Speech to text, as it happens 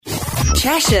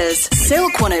Cheshire's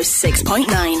Silk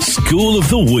 106.9. School of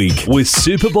the Week with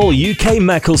Super Bowl UK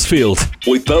Macclesfield.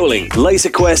 With bowling,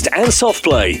 laser quest and soft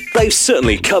play, they've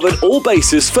certainly covered all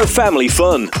bases for family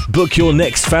fun. Book your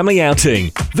next family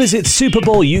outing. Visit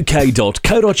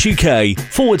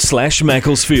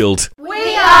superbowluk.co.uk/Macclesfield.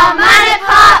 We are Manor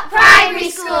Park Primary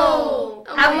School,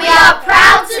 and we are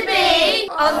proud to be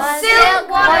on Silk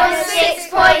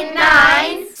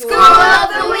 106.9 School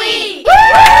of the Week.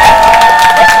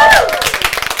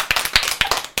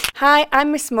 Hi,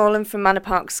 I'm Miss Morland from Manor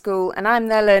Park School and I'm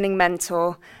their learning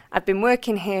mentor. I've been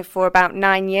working here for about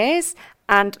 9 years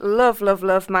and love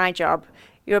my job.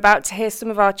 You're about to hear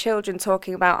some of our children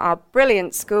talking about our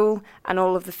brilliant school and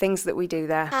all of the things that we do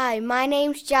there. Hi, my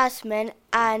name's Jasmine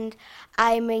and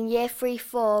I'm in Year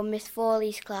 3-4, Miss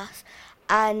Fawley's class.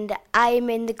 And I'm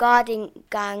in the gardening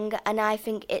gang and I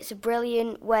think it's a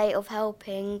brilliant way of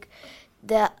helping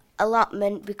the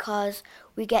allotment because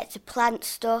we get to plant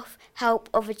stuff, help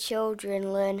other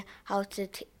children learn how to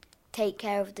take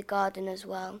care of the garden as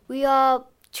well. We are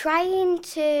trying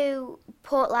to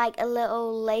put like a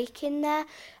little lake in there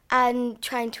and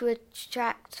trying to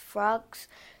attract frogs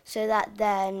so that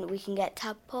then we can get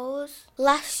tadpoles.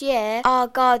 Last year, our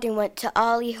garden went to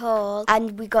Arley Hall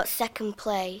and we got second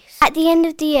place. At the end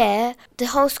of the year, the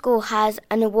whole school has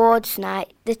an awards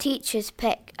night. The teachers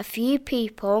pick a few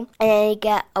people and they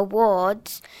get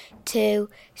awards to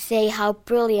say how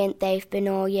brilliant they've been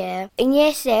all year. In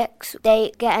Year 6,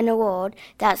 they get an award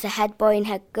that's a head boy and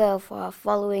head girl for our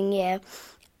following year,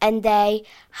 and they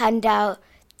hand out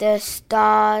the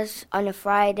stars on a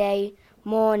Friday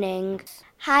morning.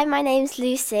 Hi, my name's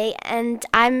Lucy and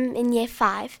I'm in Year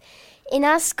 5. In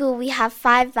our school we have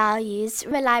 5 values.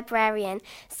 I'm a librarian,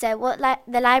 so what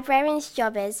the librarian's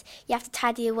job is, you have to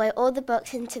tidy away all the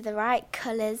books into the right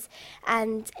colours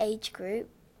and age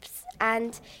groups,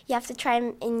 and you have to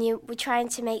we're trying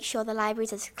to make sure the library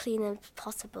is as clean as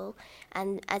possible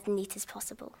and as neat as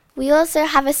possible. We also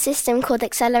have a system called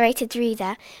Accelerated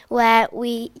Reader where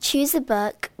we choose a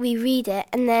book, we read it,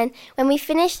 and then when we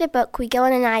finish the book we go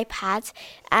on an iPad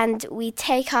and we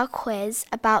take our quiz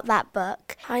about that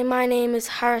book. Hi, my name is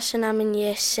Harrison, I'm in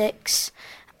Year 6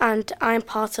 and I'm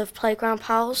part of Playground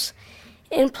Pals.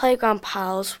 In Playground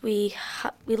Pals, we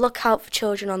look out for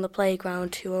children on the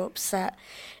playground who are upset.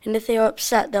 And if they are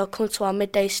upset, they'll come to our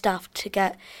midday staff to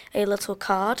get a little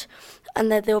card.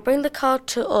 And then they'll bring the card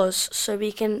to us so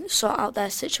we can sort out their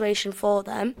situation for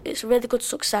them. It's a really good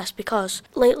success because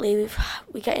lately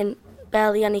we're getting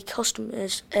barely any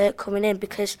customers coming in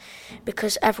because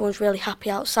everyone's really happy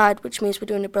outside, which means we're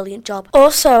doing a brilliant job.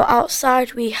 Also,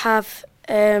 outside we have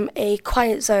a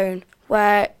quiet zone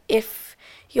where if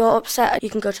you're upset, you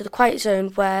can go to the quiet zone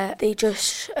where they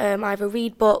just either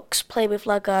read books, play with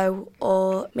Lego,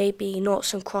 or maybe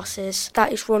noughts and crosses.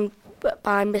 That is run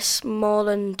by Miss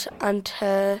Morland and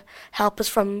her helpers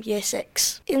from Year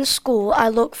 6. In school, I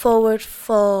look forward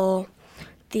for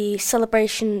the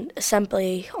celebration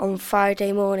assembly on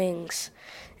Friday mornings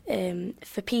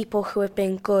for people who have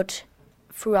been good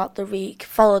throughout the week,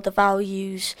 follow the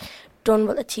values, done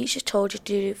what the teacher told you to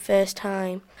do first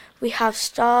time. We have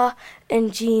Star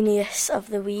and Genius of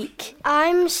the Week.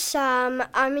 I'm Sam,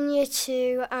 I'm in Year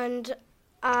 2 and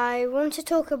I want to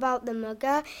talk about the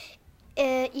mugger.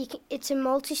 It's a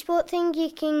multi-sport thing.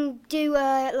 You can do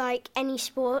like any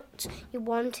sport you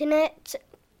want in it,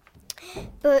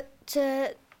 but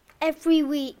every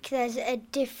week there's a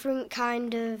different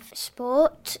kind of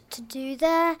sport to do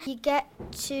there. You get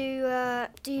to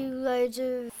do loads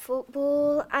of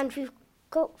football and we've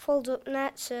got fold-up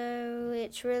net, so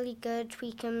it's really good.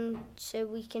 We can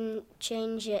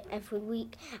change it every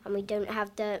week and we don't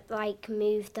have to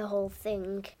move the whole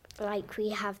thing like we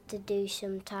have to do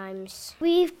sometimes.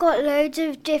 We've got loads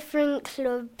of different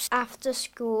clubs after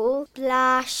school.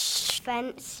 Splash,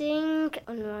 fencing,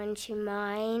 Unwind Your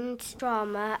Mind,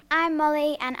 drama. I'm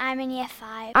Molly and I'm in Year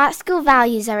 5. Our school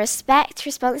values are respect,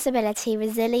 responsibility,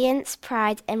 resilience,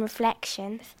 pride and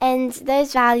reflection. And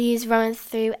those values run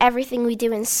through everything we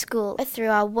do in school, through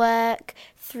our work,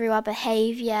 through our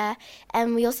behaviour,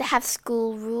 and we also have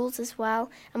school rules as well,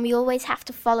 and we always have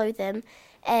to follow them.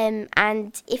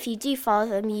 And if you do follow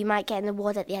them, you might get an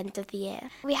award at the end of the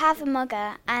year. We have a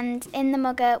mugger, and in the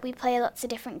mugger we play lots of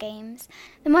different games.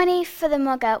 The money for the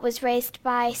mugger was raised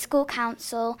by School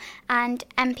Council and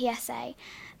MPSA.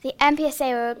 The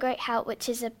MPSA were a great help, which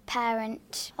is a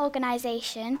parent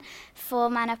organisation for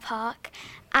Manor Park,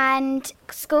 and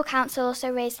School Council also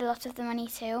raised a lot of the money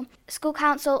too. School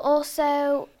Council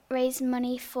also raised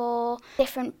money for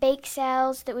different bake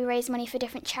sales, that we raised money for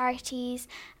different charities,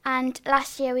 and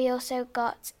last year we also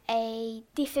got a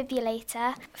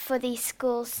defibrillator for the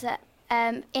schools that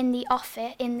in the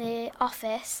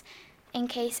office in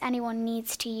case anyone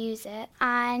needs to use it.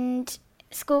 And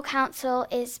school council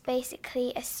is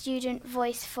basically a student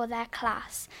voice for their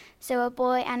class. So a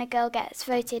boy and a girl gets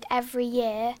voted every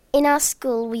year. In our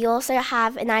school, we also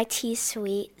have an IT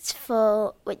suite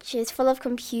which is full of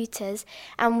computers,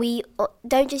 and we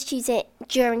don't just use it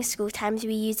during school times,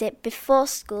 we use it before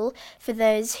school for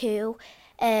those who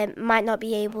might not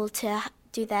be able to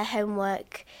do their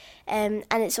homework. And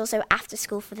it's also after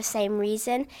school for the same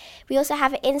reason. We also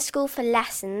have it in school for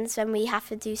lessons when we have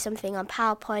to do something on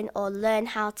PowerPoint or learn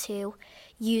how to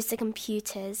use the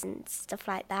computers and stuff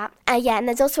like that. And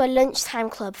there's also a lunchtime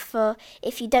club for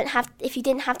if you didn't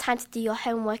have time to do your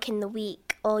homework in the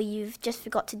week or you've just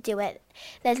forgot to do it.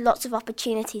 There's lots of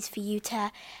opportunities for you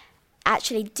to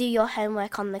actually do your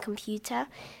homework on the computer.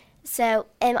 So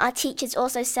our teachers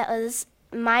also set us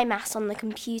my maths on the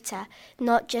computer,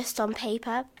 not just on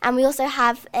paper. And we also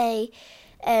have a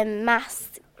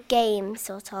maths game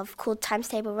sort of called Times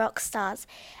Table Rockstars,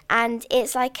 and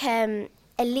it's like a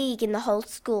league in the whole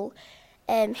school.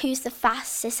 Who's the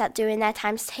fastest at doing their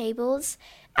times tables,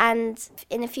 and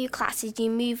in a few classes you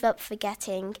move up for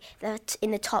getting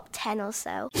in the top 10 or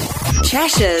so.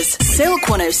 Cheshire's Silk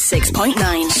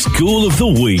 106.9. School of the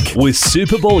Week with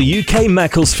Super Bowl UK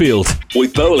Macclesfield.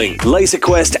 With bowling, laser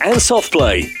quest and soft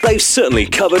play, they've certainly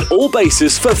covered all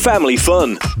bases for family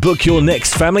fun. Book your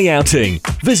next family outing.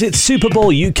 Visit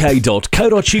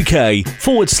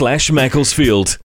superbowluk.co.uk/Macclesfield.